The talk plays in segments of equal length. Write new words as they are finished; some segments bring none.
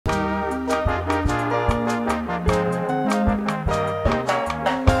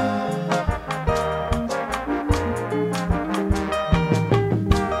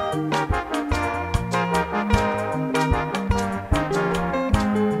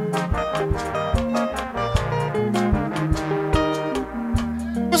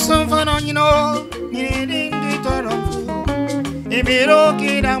you know, you didn't turn on. If you don't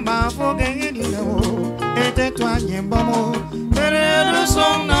get down by forgetting, you know, it's a 20 bomb. But the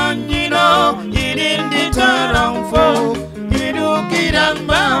song, you know, you didn't turn on for. You don't get down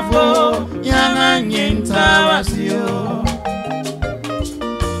by for young and yin tavasio.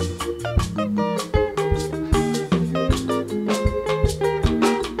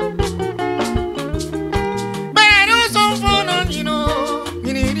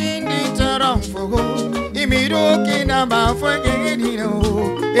 Ba fue que dino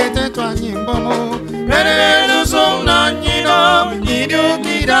este tu animbo pero no son nañino y du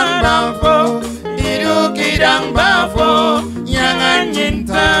kiran bafo yang anyin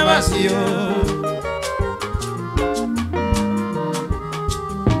tabasio.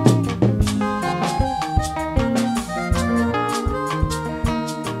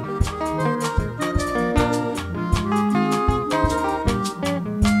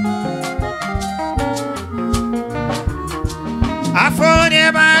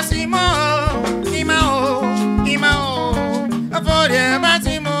 Afore basimo, imao, afore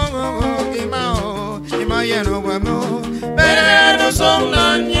basimo, imao yeno wamo. Pero son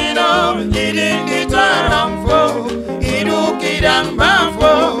nañino, idin taramfo, idu kidan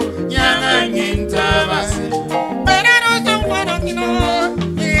bafo, yang angin tabasi. Pero son nañino,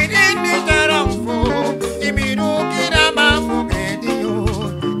 idin taramfo, imidu kidan bafo kedio,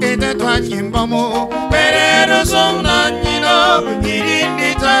 ete tuanyin bomo. Pero son nañino,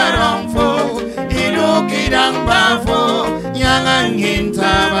 idin taramfo, idu kidan bafo, yang angin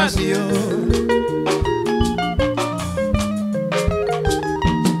tabasio.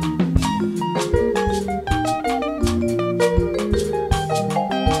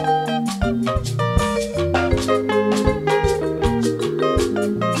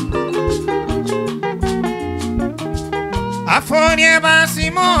 Aforie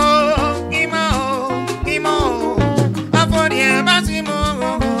basimo, imao, aforie basimo,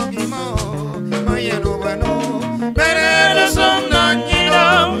 imao yeno bueno. Pero son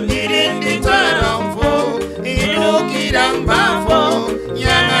nañino, idin taramfo, idu kidan bafo,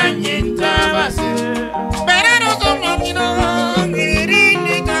 yang anyin tabasio. Pero son nañino,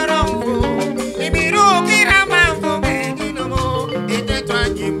 idin taramfo, imidu kidan bafo, medino, ete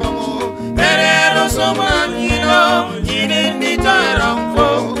tuanyin bomo. Pero son nañino, idin taramfo,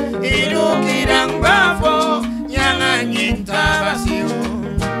 idu kidan bafo, yang anyin tabasio.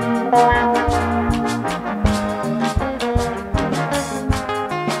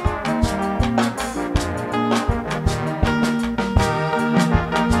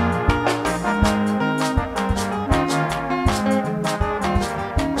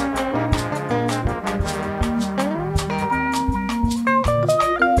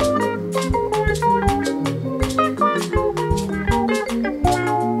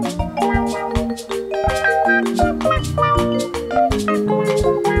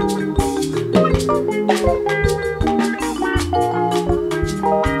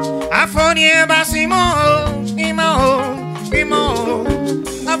 Aforie basimo, imao,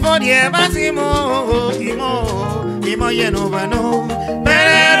 aforie basimo, imao yeno bueno.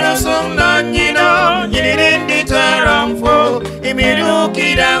 Pero son nañino, idin taramfo, imidu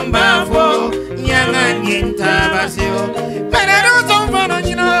kidan bafo, yang anyin tabasio. Pero son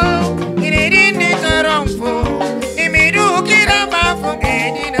nañino, idin taramfo, imidu kidan bafo,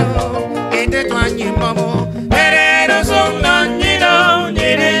 edino, ete tuanyin bomo. Pero son nañino,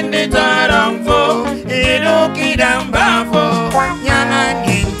 idin taramfo, idu kidan bafo, yang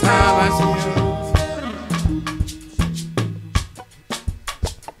anyin tabasio.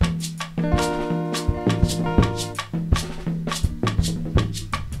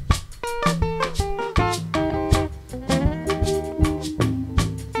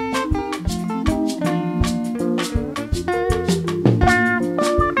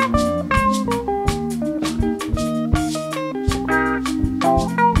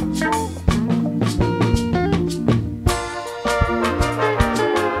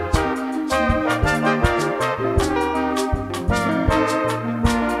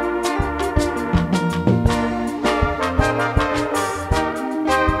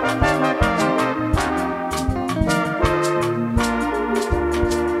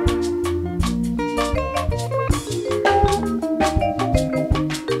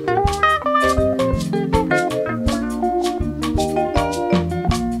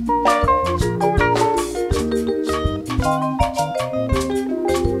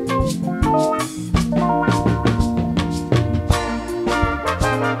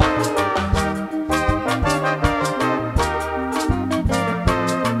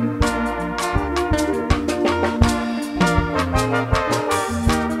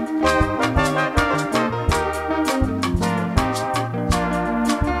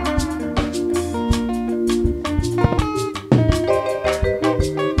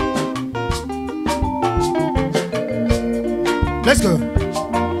 Let's go.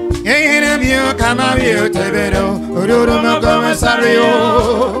 Eyenebio kamabio tebero, orurumo komisario.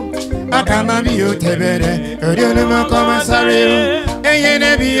 Akamabio tebere, orurumo komisario.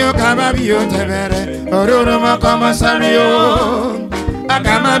 Eyenebio kamabio tebere, orurumo komisario.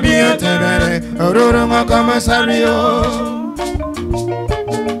 Akamabio tebere, orurumo komisario.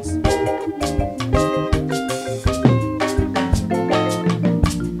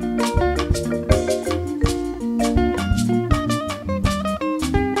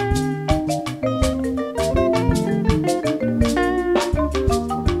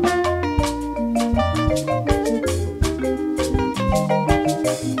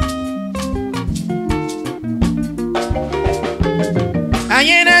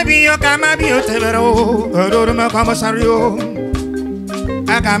 Ayenebio kamabio tebero, orurumo komisario.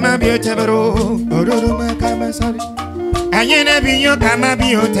 Akamabio tebero, orurumo komisario. Ayenebio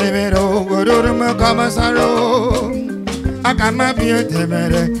kamabio tebero, orurumo komisario. Akamabio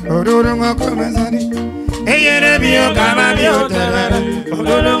tebere, orurumo komisario. Ayenebio kamabio tebere,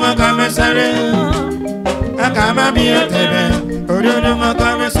 orurumo komisario. Akamabio tebere, orurumo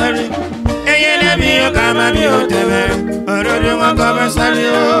komisario. Ayenebio kamabio tebere, orurumo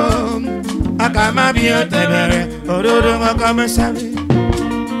komisario. Akamabio tebere, orurumo komisario.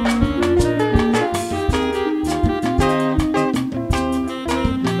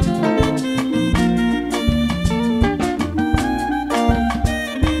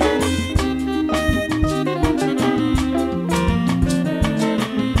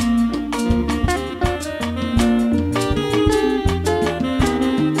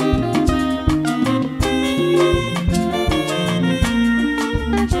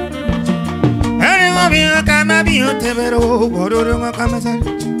 Akamabio tebero, orurumo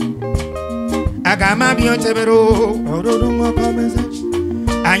komisario. Akamabio tebero, orurumo komisario.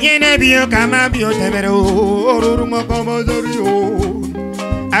 Ayenebio kamabio tebero, orurumo komisario.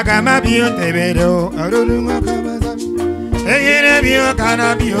 Akamabio tebero, orurumo komisario. Ayenebio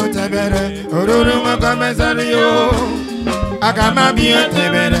kamabio tebere, orurumo komisario. Akamabio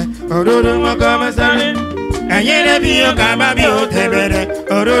tebere, orurumo komisario. Ayenebio kamabio tebere,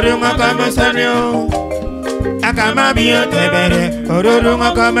 orurumo komisario. Akamabio tebere,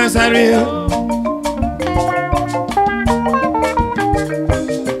 orurumo komisario.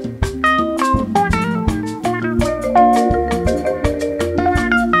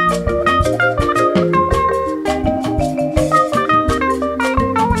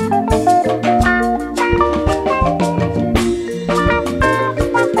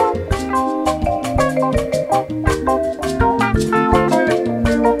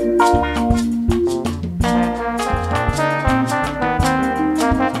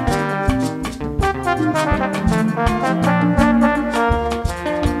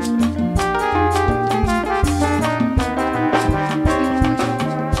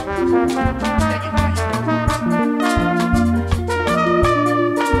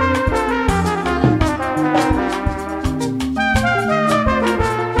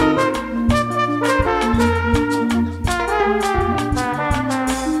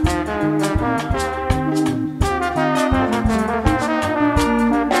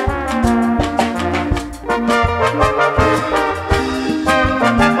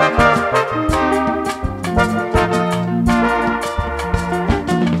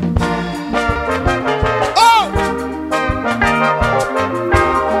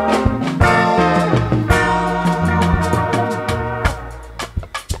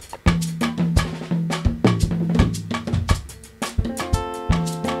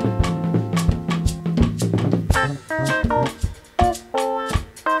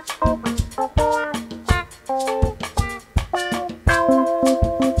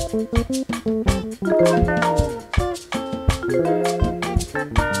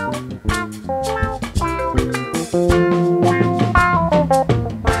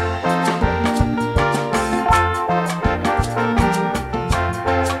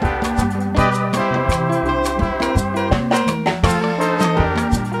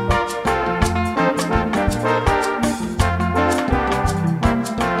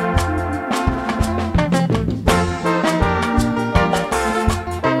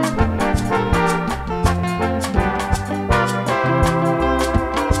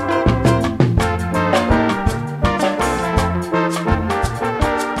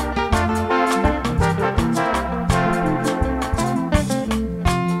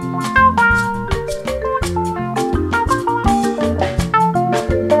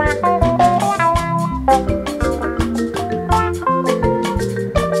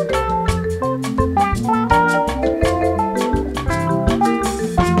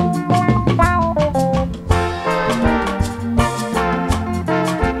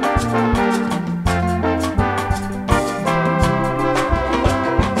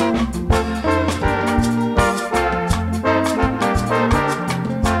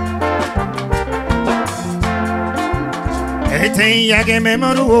 Ete yage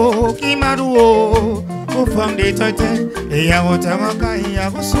memoruo kimaruo ufam de tote ya otawaka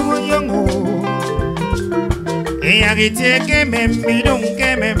ya kusumo yongo ya giteke memidum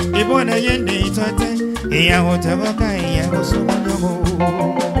kemem ibona yende tote ya otawaka ya kusumo yongo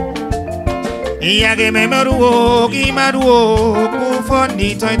yage memoruo kimaruo ufam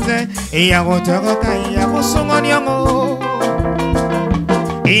de tote ya otawaka ya kusumo yongo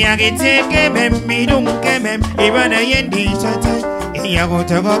Yagiteke memidum kemem ibana yendi tata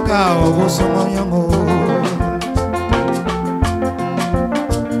yagotagoka obusumo yongo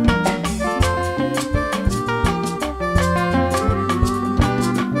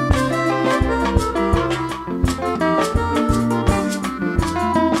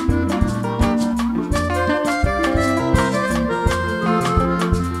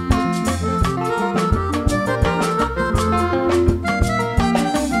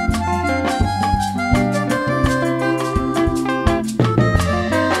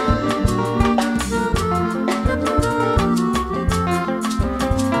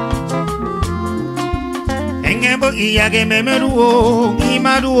Iyage memeruo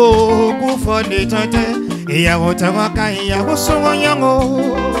imaruo kufo de tote iyagotawaka iyagosumo yongo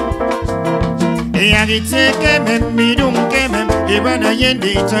iyagiteke memidum kemem ibana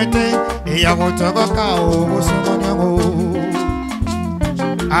yendi tote iyagotawaka ogusumo yongo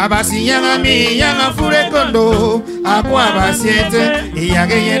abasi yanga mi yanga fure kondo akwa basiete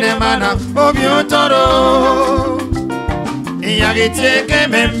iyage yene mana obiotoro Yagiteke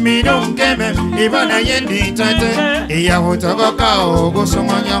memidum kemem ibana yendi tete yagotagoka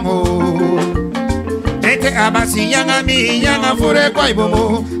ogusumo yongo Ete abasi yanga mi yanga fure kwa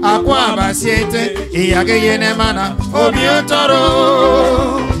ibomo akwa basiete yage yene mana obiotoro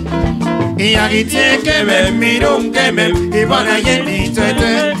Yagiteke memidum kemem ibana yendi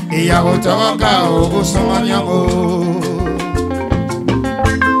tete yagotagoka ogusumo yongo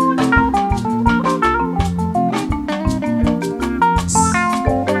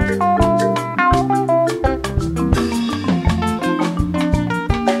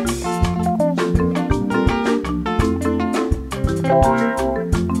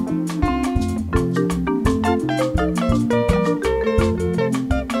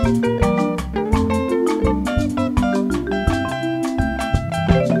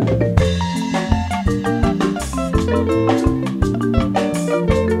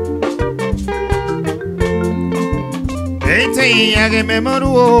Yage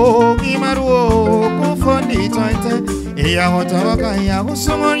memoruo kimaruo kufondi toite yagotagoka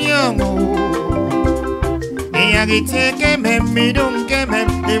yagusumo yongo Yagiteke memidum kemem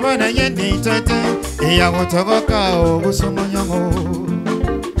ibana yendi toite yagotagoka ogusumo yongo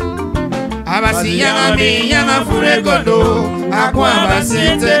Abasi yanga mi yanga fure kondo akwa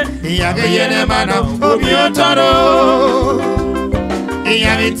basete yage yene mana obiotoro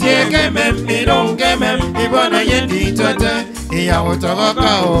Yagiteke memidum kemem ibana yendi toite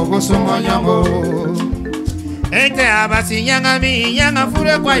yagotagoka ogusumo yongo Ete abasi yanga mi yanga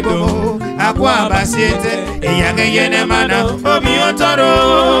fure kwa ibomo akwa basiete yage yene mana obiotoro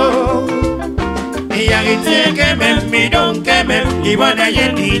Yagiteke memidum kemem ibana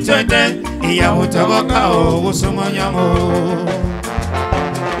yendi tote yagotagoka ogusumo yongo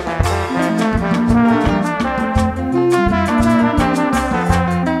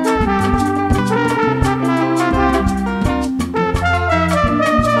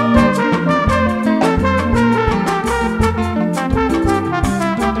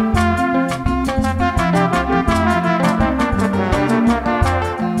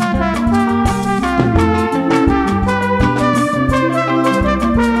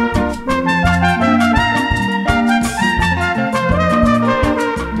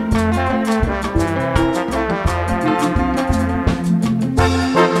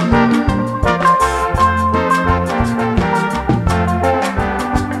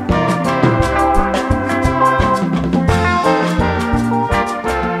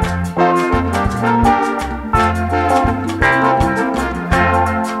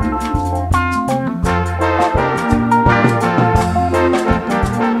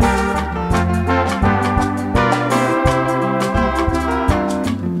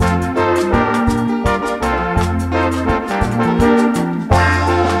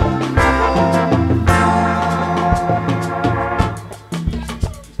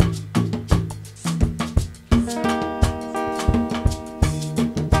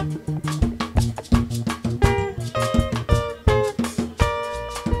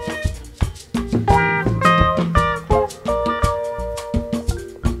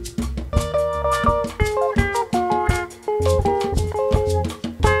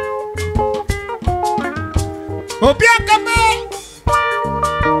Obiakame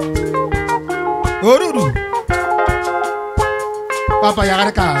Oruru. Papa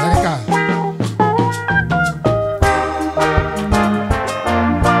yareka.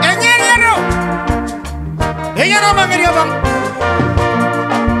 Enyero mangeria bang.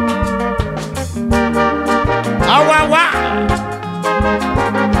 Awawa.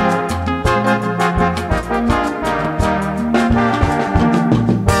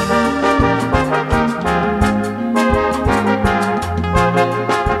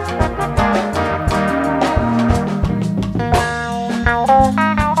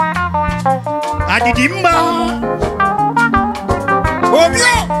 Adidimba.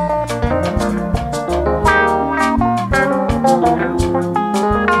 Obio.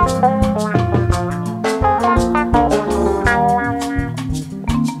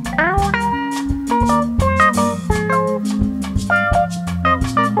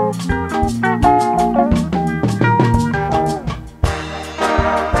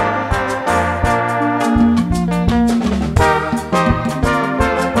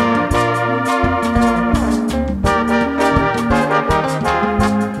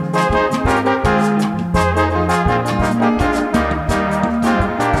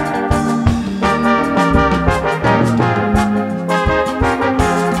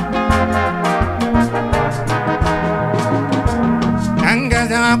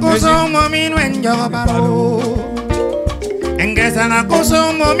 Kusumo minwen yoga paro. Engesanga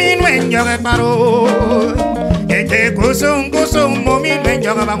kusumo minwen yoga paro. Ete kusumo minwen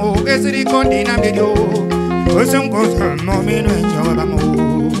yoga bango. Kesiri kondina medio. Kusumo minwen yoga bango.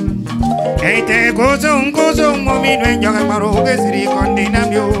 Ete kusumo minwen yoga paro. Kesiri kondina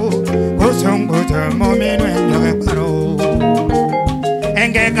medio. Kusumo minwen yoga paro.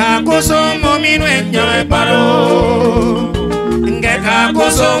 Engeka kusumo minwen yoga paro. Ngeka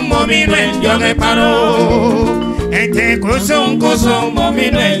kusumo minwen yoge paro. Ete kusumo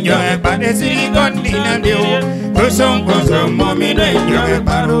minwen yoge paro. Esiri kondina dio. Kusumo minwen yoge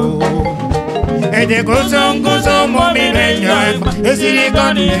paro. Ete kusumo minwen yoge paro. Esiri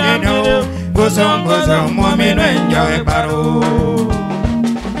kondina dio. Kusumo minwen yoge paro.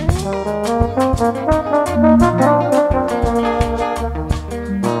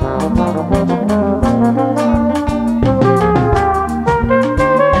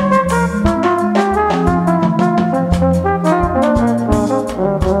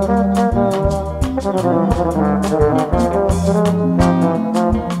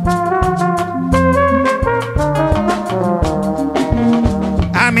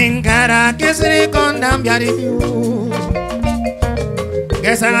 Amingara kesri kondam yari biu.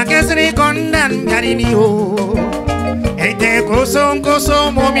 Kesanga kesri kondam yari biu. Ete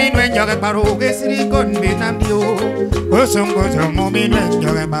kusumo minwen yoge paro. Kesri kondam biu. Kusumo minwen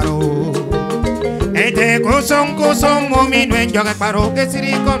yoge paro. Ete kusumo minwen yoge paro.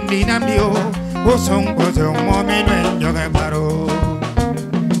 Kesri kondam biu. Kusumo minwen yoge paro.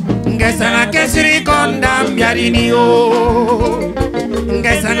 Kesanga kesri kondam yari biu.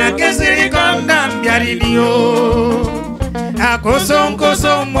 Ngesanga kesiri kondam biarinio.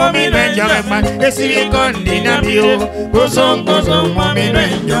 Kusumo minwen yoge paro. Kesiri kondina bio. Kusumo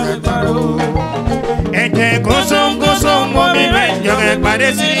minwen yoge paro. Ete kusumo minwen yoge paro.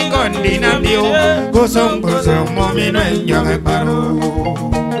 Kesiri kondina bio. Kusumo minwen yoge paro.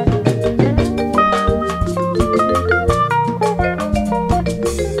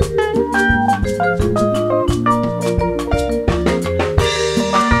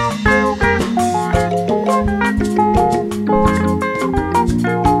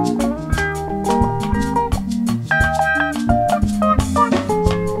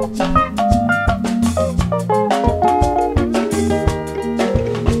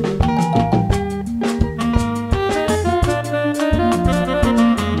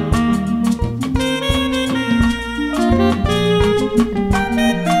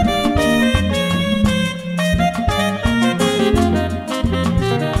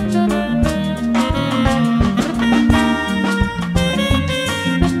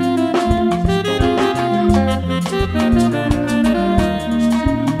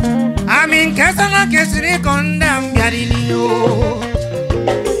 Kesanga kesiri kondam biarinio.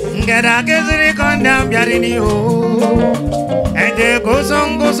 Ngera kesiri kondam biarinio. Ete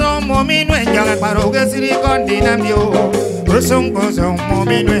kusumo minwen yoge paro. Kesiri kondina bio. Kusumo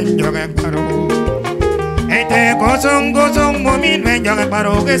minwen yoge paro. Ete kusumo minwen yoge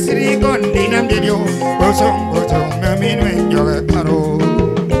paro. Kesiri kondina bio. Kusumo minwen yoge paro.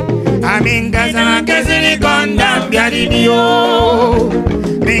 Aminga kesiri kondam biarinio.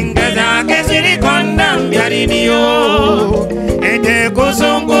 Mingaza kesiri kondam biarinio. Ete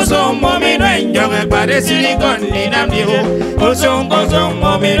kusumo minwen yoge paro. de silicon ni namdio. Gozong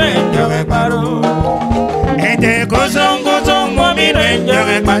momi no enjoy paro. Ete gozong momi no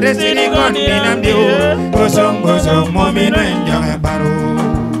enjoy paro de silicon ni namdio. Gozong momi no enjoy paro.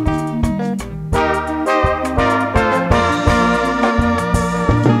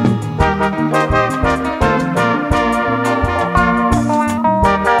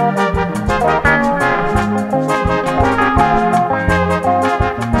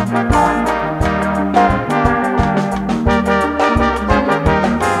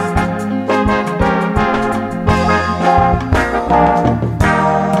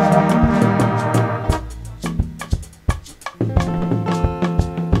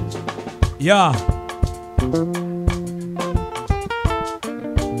 Yeah.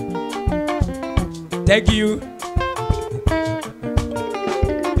 Thank you.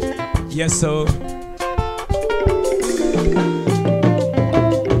 Yes, sir.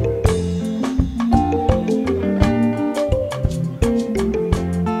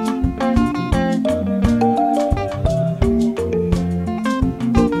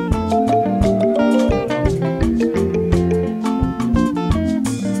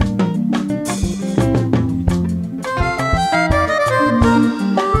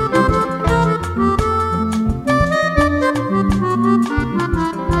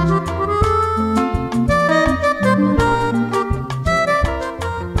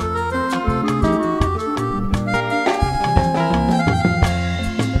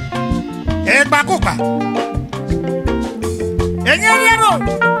 Bakuka. Enyero.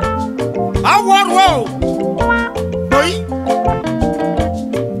 Awarwo. Boy.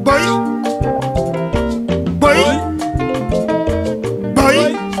 Boy. Boy. Boy.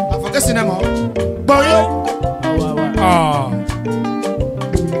 Afoka cinema. Boy. Ah.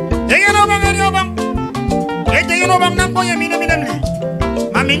 Enyero bang. Enyero bang nang boy minamli.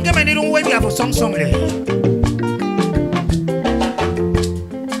 Maminga menirung webi afo song le.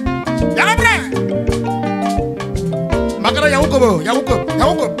 Yahuko.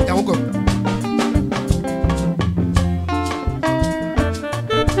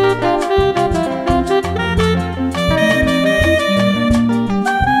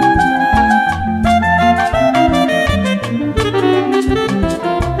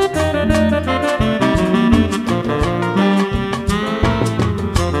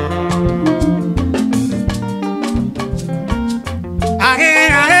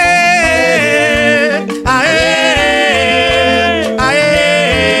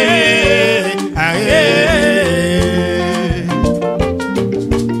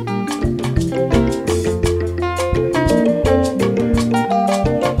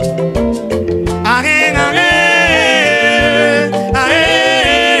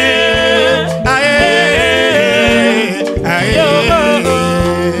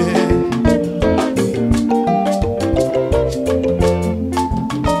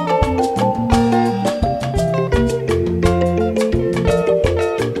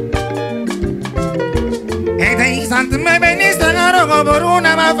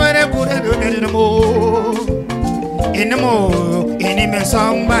 Inime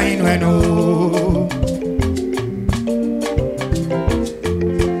song by no.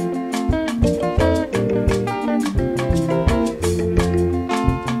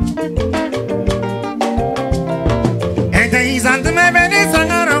 And the isn't the Mabene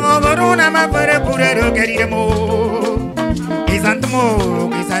Sanger of Verona, my Pure get it more. Isn't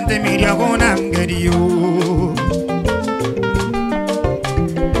more, isn't the media one I'm getting you.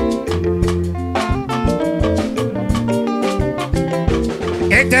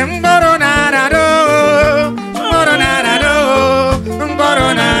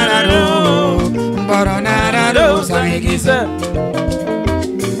 Boronarado, Saigisa.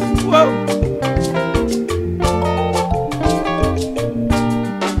 Whoa.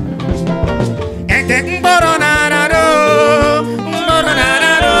 And then Boronarado,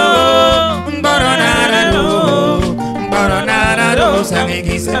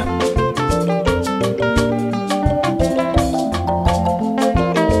 Saigisa.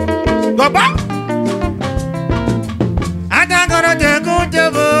 Go back. I don't gonna take good to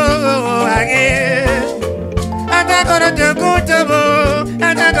again. I don't gonna take good to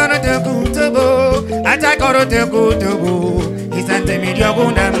I don't gonna take good to I don't gonna take good to He's at the media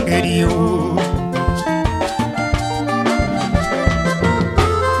go down get you.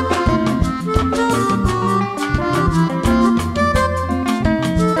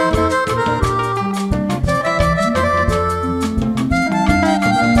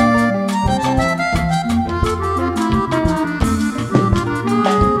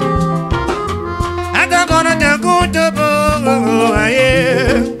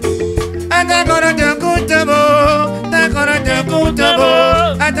 I'm gonna do good.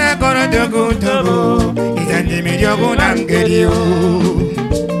 Tabo, Isandi Midiogo Namgedio.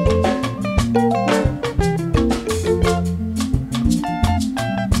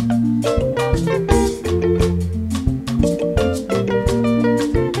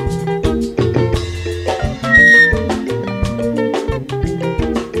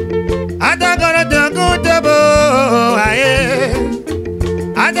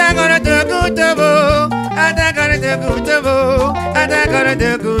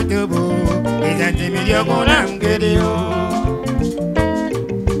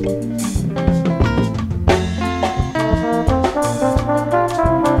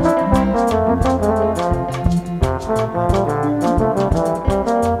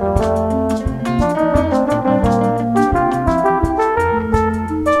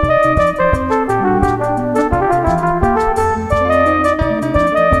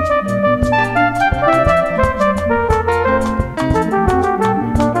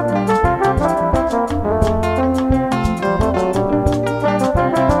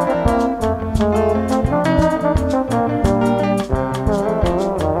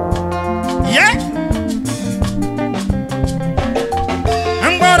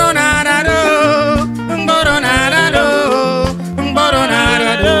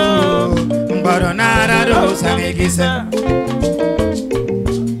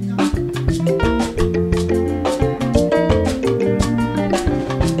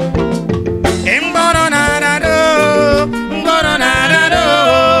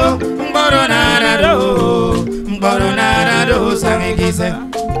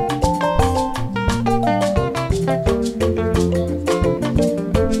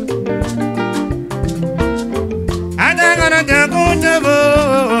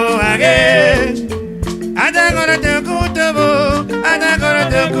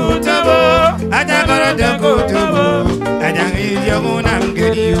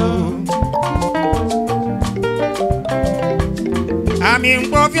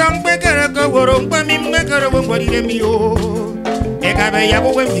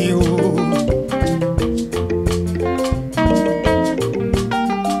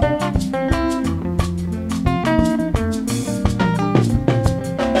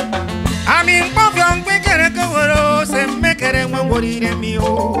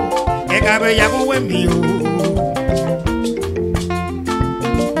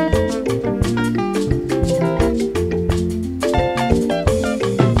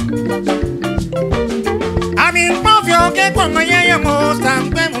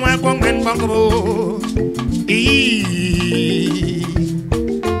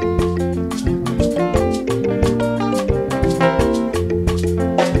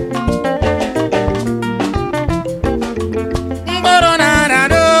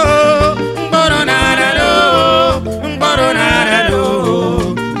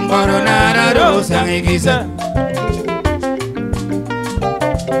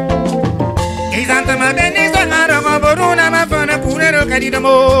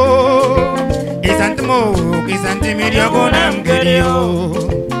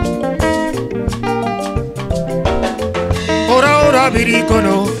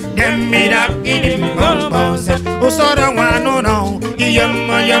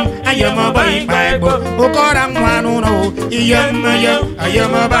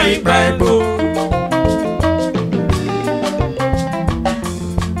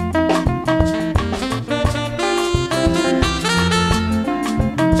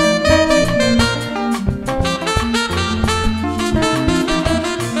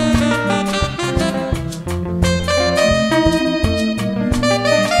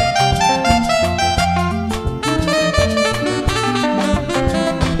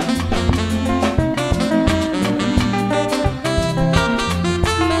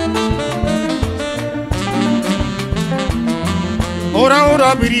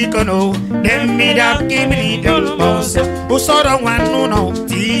 Birikono, dem me that give me the boss. Usoro wanu no,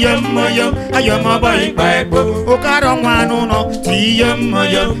 tiyam moyo, ayama boy bebo. Ukaro wanu no, tiyam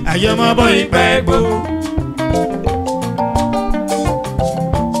moyo, ayama boy bebo.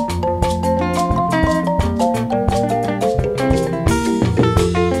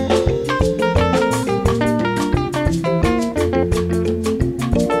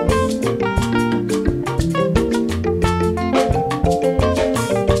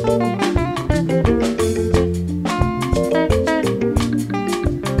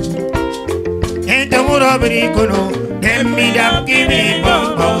 Birikono, dem me that give me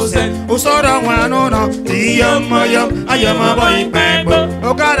the boss. Usoro wanu no, tiyam moyo, ayama boy bebo.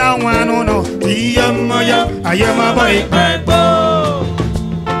 Ukaro wanu no, tiyam moyo, ayama boy bebo.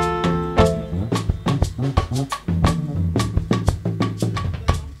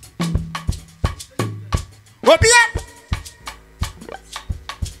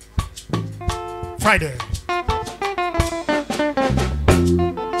 Friday.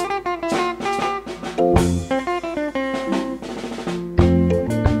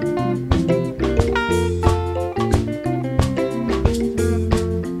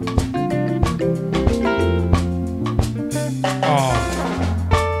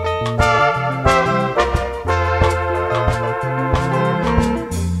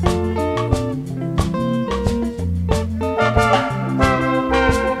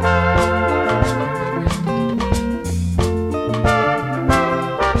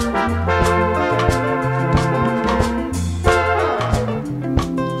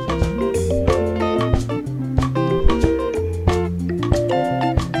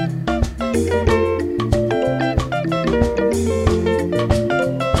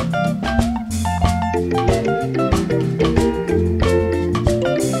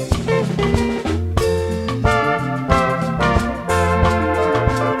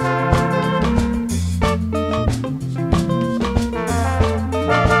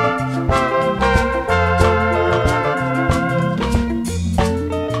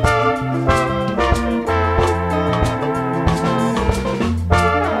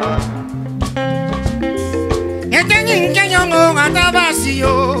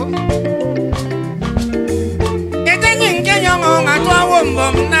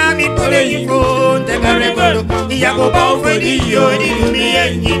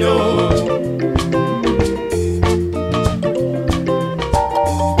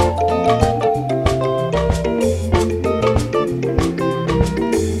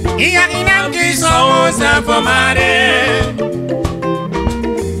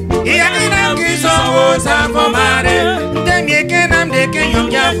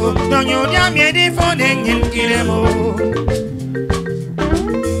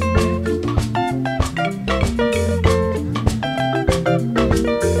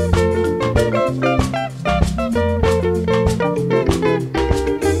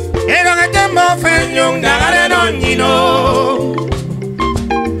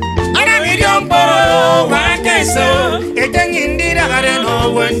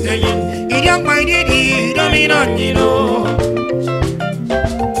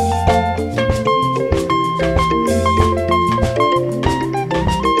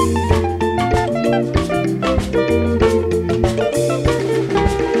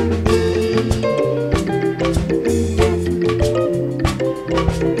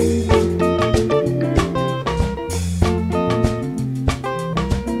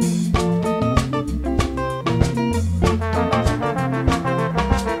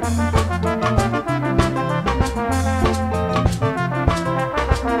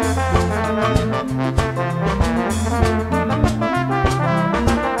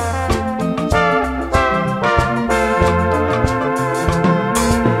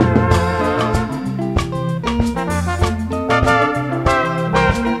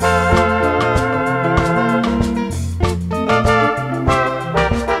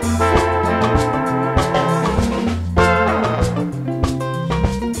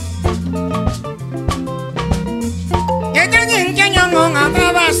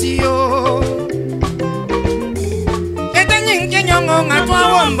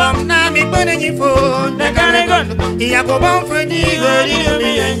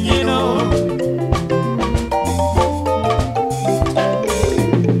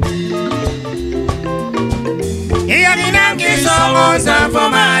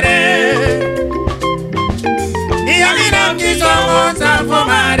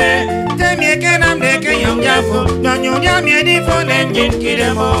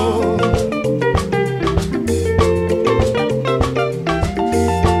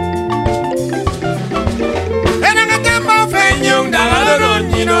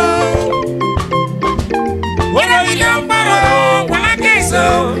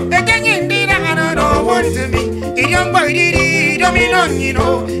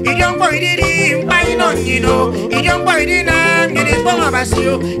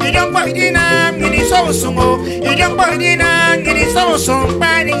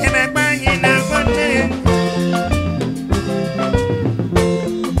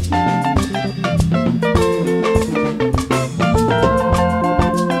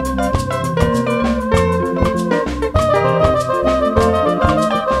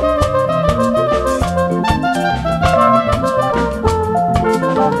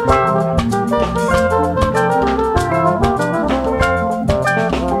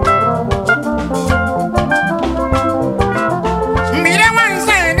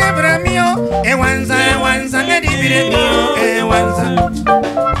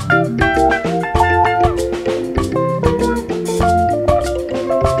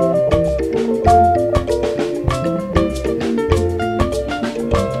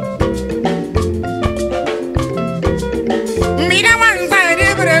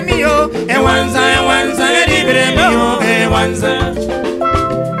 ewanza.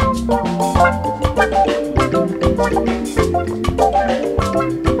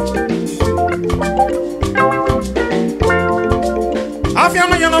 Afya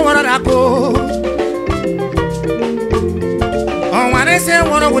manyanga wararako. Oh, wane se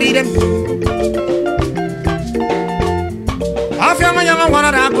wana wuridem. Afya manyanga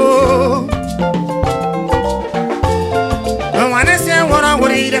wararako. Oh, wane se wana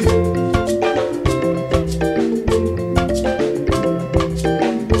wuridem.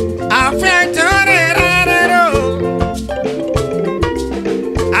 Afya tore rararo.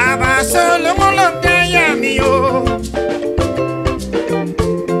 Abaso lumolo kaya miyo.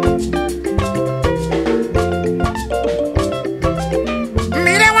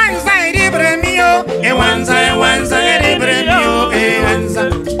 Ewanza, ewanza, erebremio, ewanza.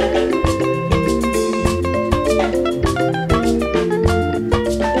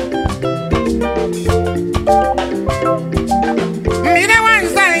 Mire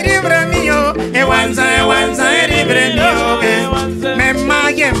wanza, erebremio, ewanza, ewanza, erebremio, ewanza. Me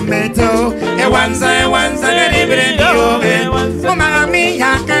maye meto, ewanza, ewanza, erebremio, ewanza. Mami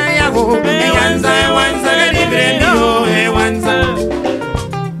yakayago, ewanza, ewanza, erebremio, ewanza.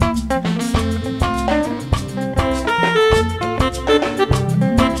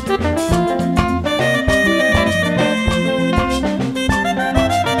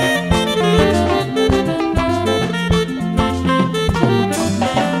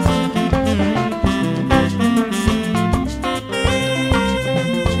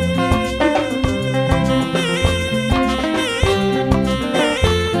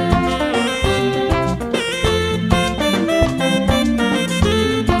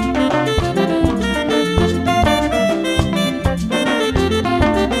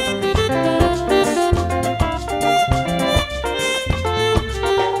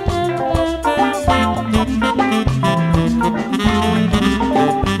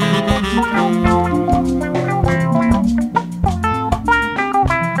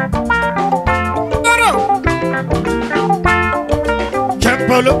 Shep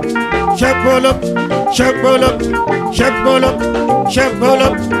up, shep up, shep up, shep up, shep up, shep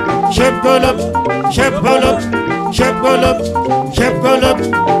up, shep up, shep up, shep up, shep up,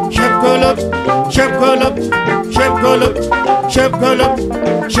 shep up, shep up,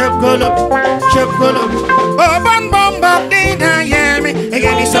 shep up, shep up. Oh, bum bum bum di da yami.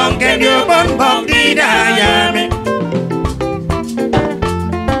 Again, the song can you bum bum di da yami.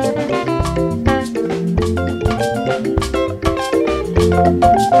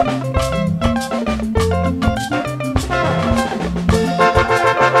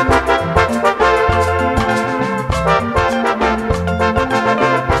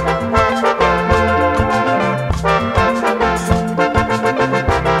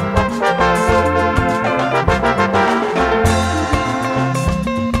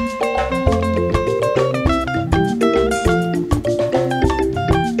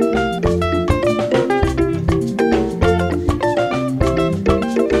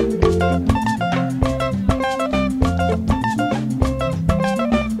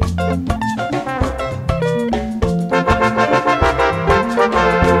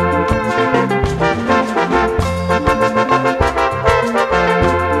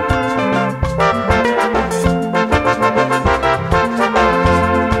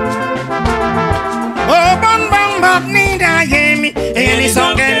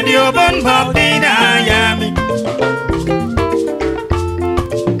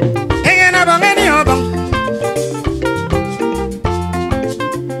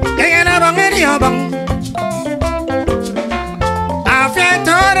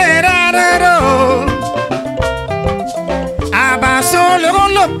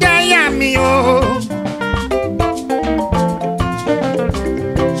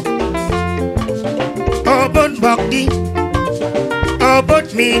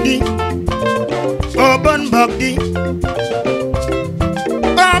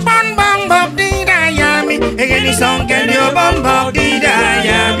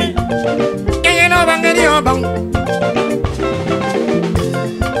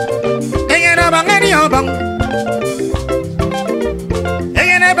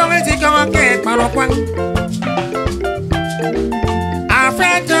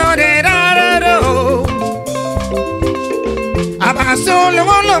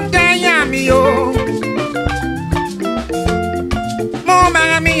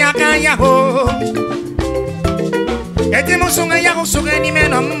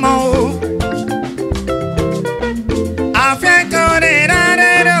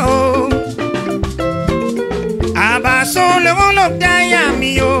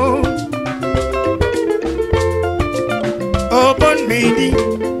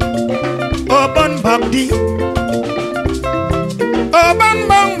 Yami, Oban Bogdi, Oban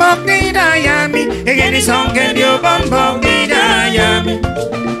Bong Bogdi da Yami, again the song can be Oban Bogdi da Yami.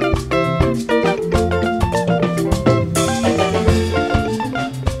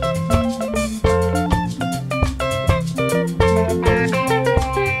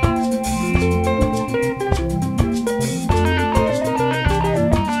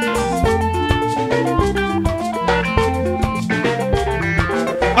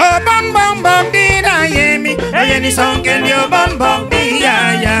 Any song can you bum bum be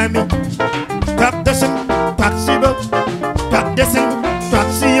Yami? Practicing, praxio, practicing,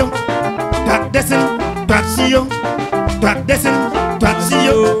 praxio, practicing, praxio, practicing,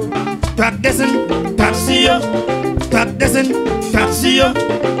 praxio, practicing, praxio, practicing, praxio,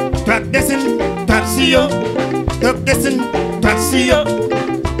 practicing, praxio, practicing, praxio.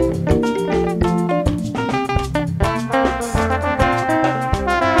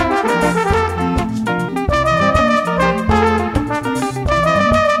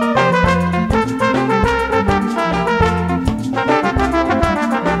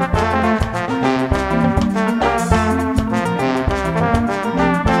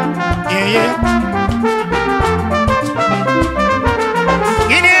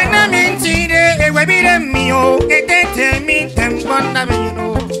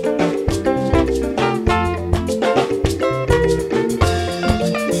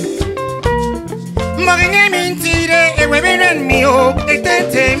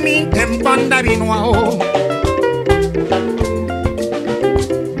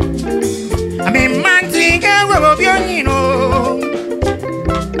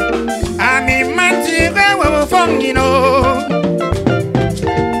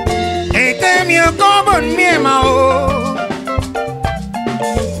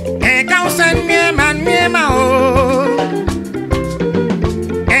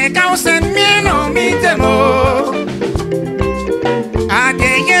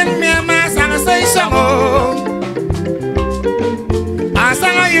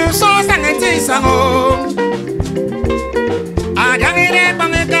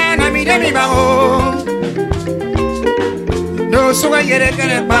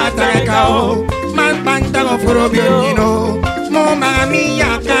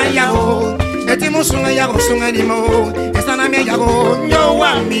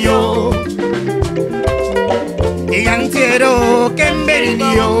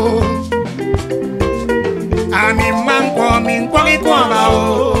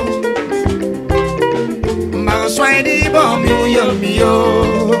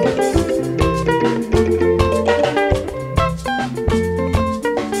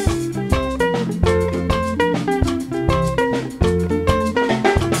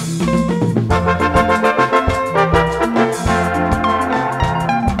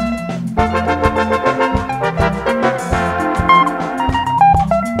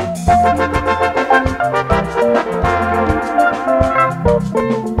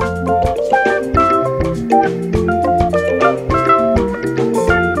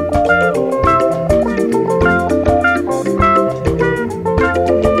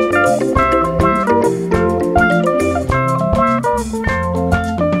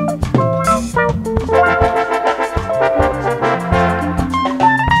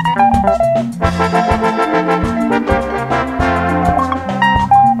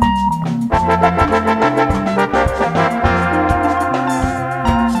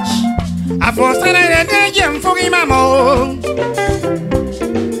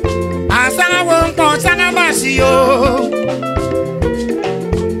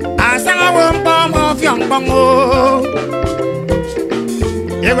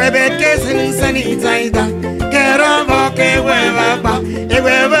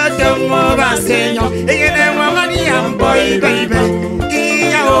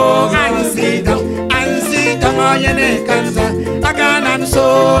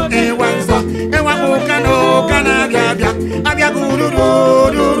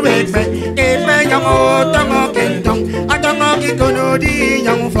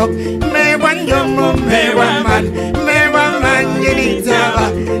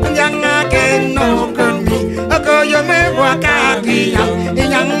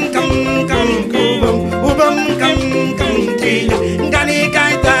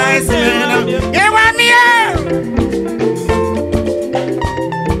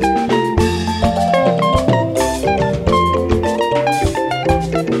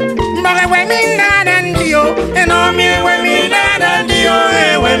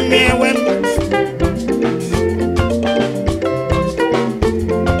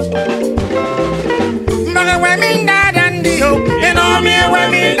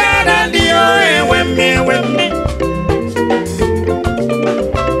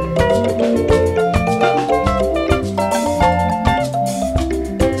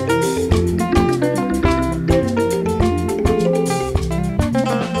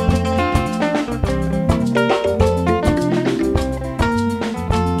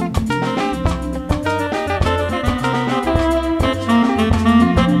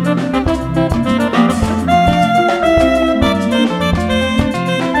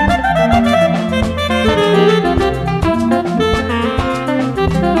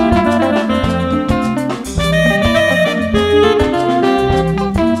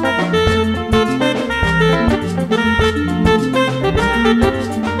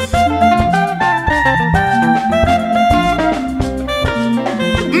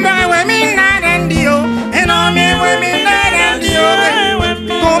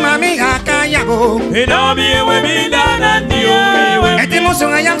 go. It don't be when me down and you. Eti mo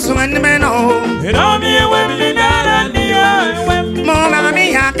sunga yang sunga ni meno. It don't be when me down and you. Mo ma mi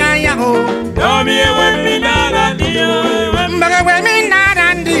ya ka ya go. Don't be when me down and you. Mbaga when me na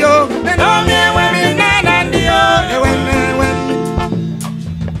and you. Don't be when me down and you. When.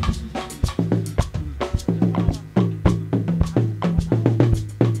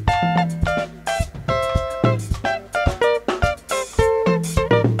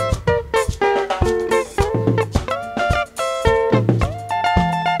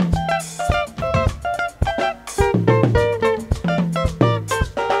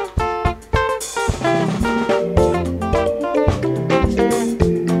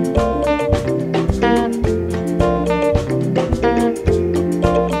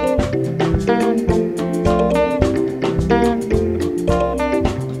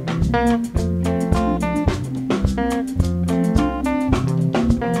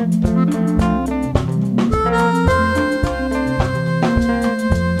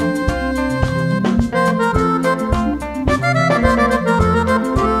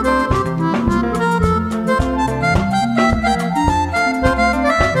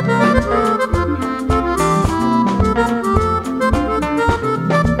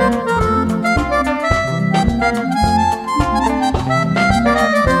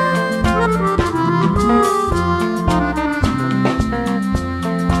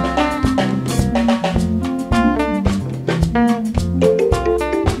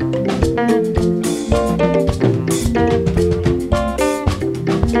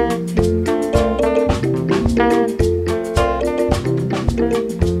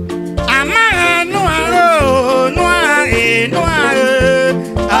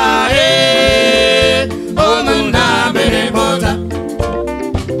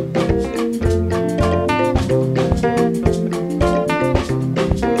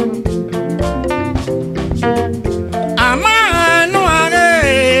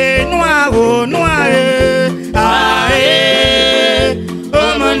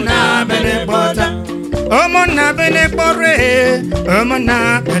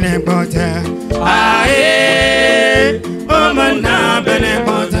 Omana bene bota, aye. Omana bene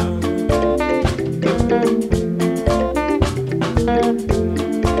bota.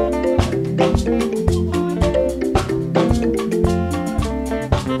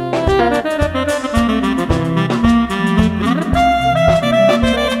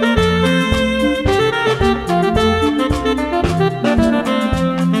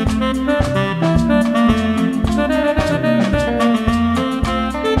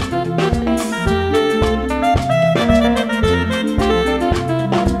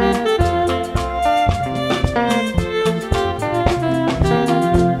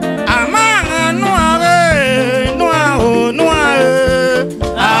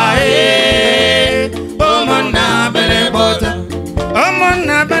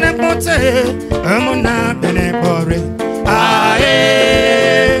 Omona bene bore,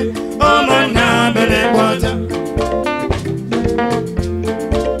 aye. Omona bene bota.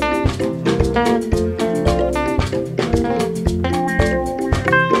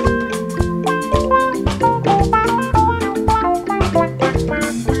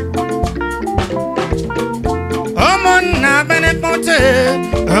 Omona bene bote,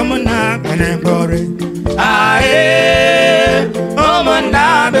 omona bene bore, aye.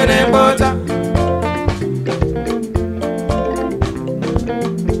 Omona bene bota.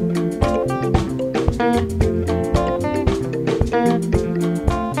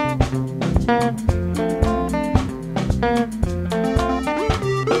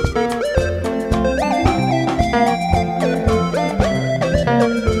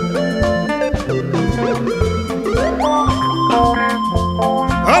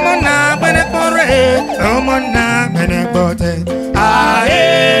 Omona bene bote,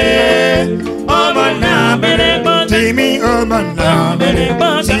 aye. Omona bene bote, Timmy Omona bene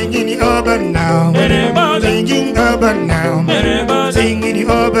bote, singing urban now, singing urban now, singing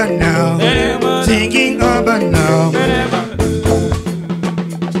urban now, singing urban now.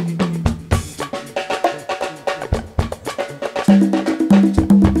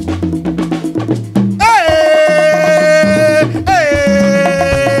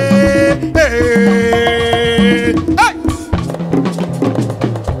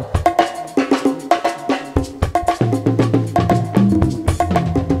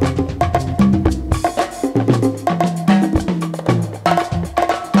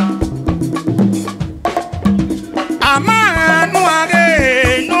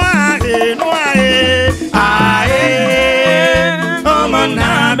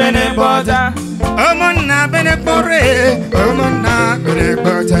 bene bota. Omona bene pore, omona bene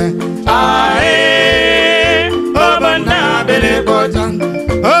bota. Ae, omona bene bota.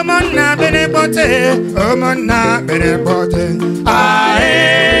 Omona bene bote, omona bene bote.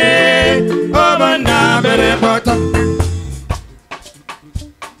 Ae, omona bene bota.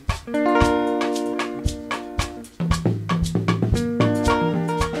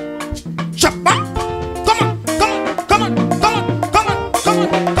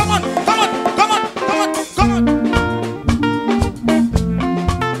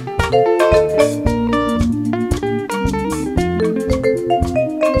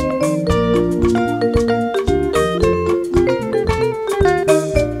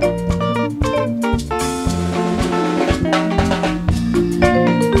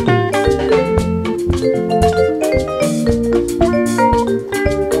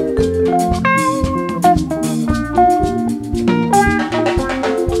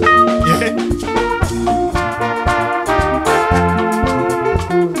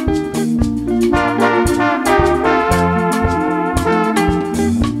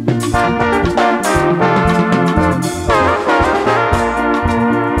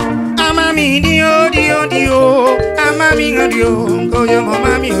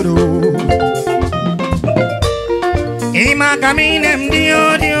 Caminem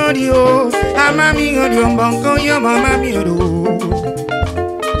dio dio dio, amami dio bongo yo mama miro.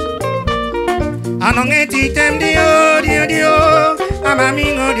 Anongeti tem dio dio dio, amami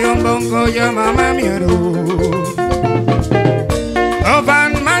dio bongo yo mama miro.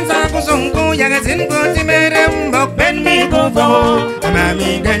 Ovan mansa kusungku yaga sinko timerem bok ben mi kufo,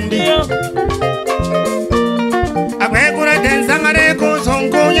 amami gandio. Akwe kura den sangare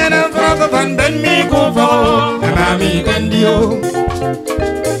kusungku yana frog van ben mi kufo. Amami gandio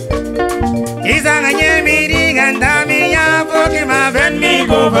Izanga nyemiri gandami ya foki ma ben mi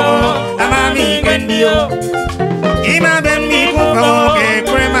kufo Amami gandio Ima ben mi kufo ke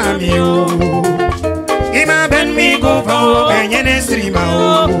kure mami o Ima ben mi kufo ke nyene srima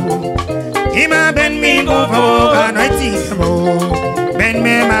o Ima ben mi kufo ka noiti mo Ben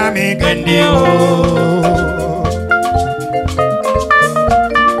me mami gandio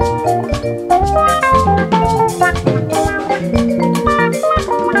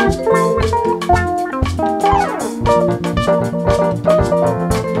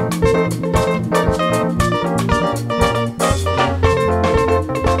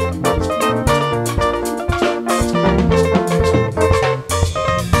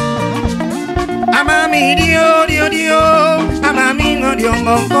Amami dio dio dio, amami ngodio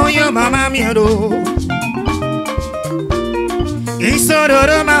bongo yo mama miro.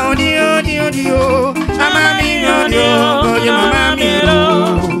 Isororo ma dio dio dio, amami ngodio yo mama miro.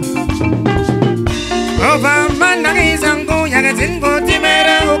 Ova managi sango yaga singo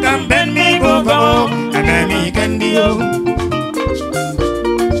timera ukam ben mi kufo, amami kandio.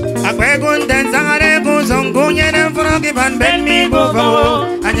 Akwe gundan sangare kusongo nyene frogi ban ben mi kufo,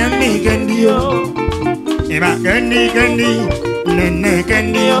 anyami kandio. Ima kendi kendi, nene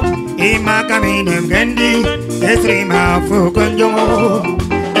kendio. Ima kaminem kendi, esrima fukonjongo.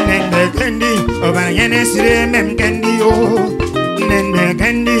 Nene kendi, obanyene sire mem kendio. Nene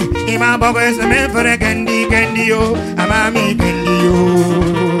kendi, ima bogo esme fere kendi kendio. Amami kendio.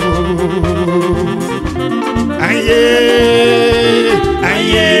 Aye,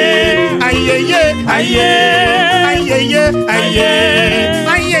 aye, aye, aye, aye, aye, aye,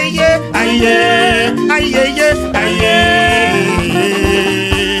 aye, aye. Aye, aye, aye.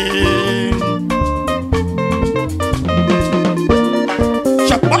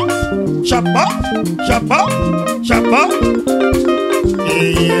 Chapo, chapo, chapo, chapo.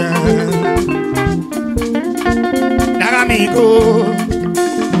 Yeah. Dagamigo,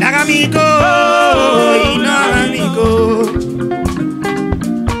 dagamigo, inamigo.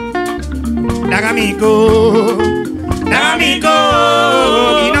 Dagamigo, dagamigo,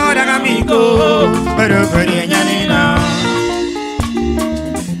 dagamigo. Pero nyanina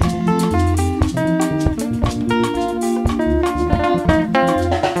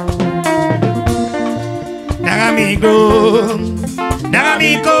Dagamigo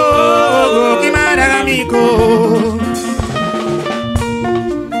Dagamigo Kima Dagamigo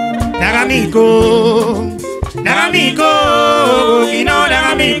Dagamigo Dagamigo Kino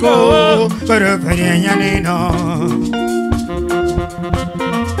Dagamigo Pero nyanina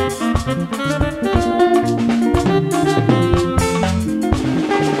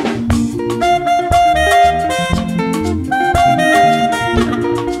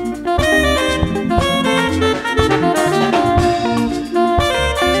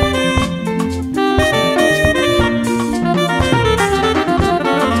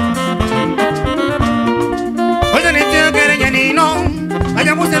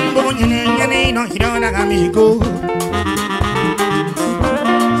no, you know, amigo.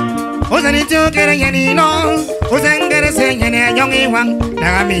 Ozani tu kere yani no, ozangere se yani yongi wang,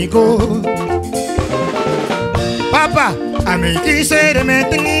 amigo. Papa, amigo se de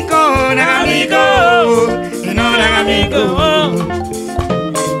metinico, amigo, you know, amigo.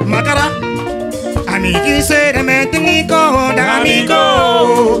 Makara, amigo se de metinico,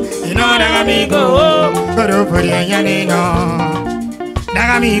 amigo, you know, amigo. Pero por yani no.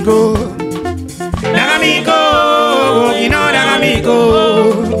 Amigo, you know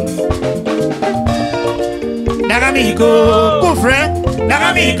amigo, good friend,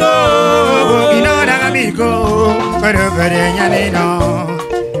 amigo, you know amigo, pero no,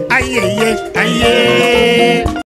 ay, ay, ay, ay.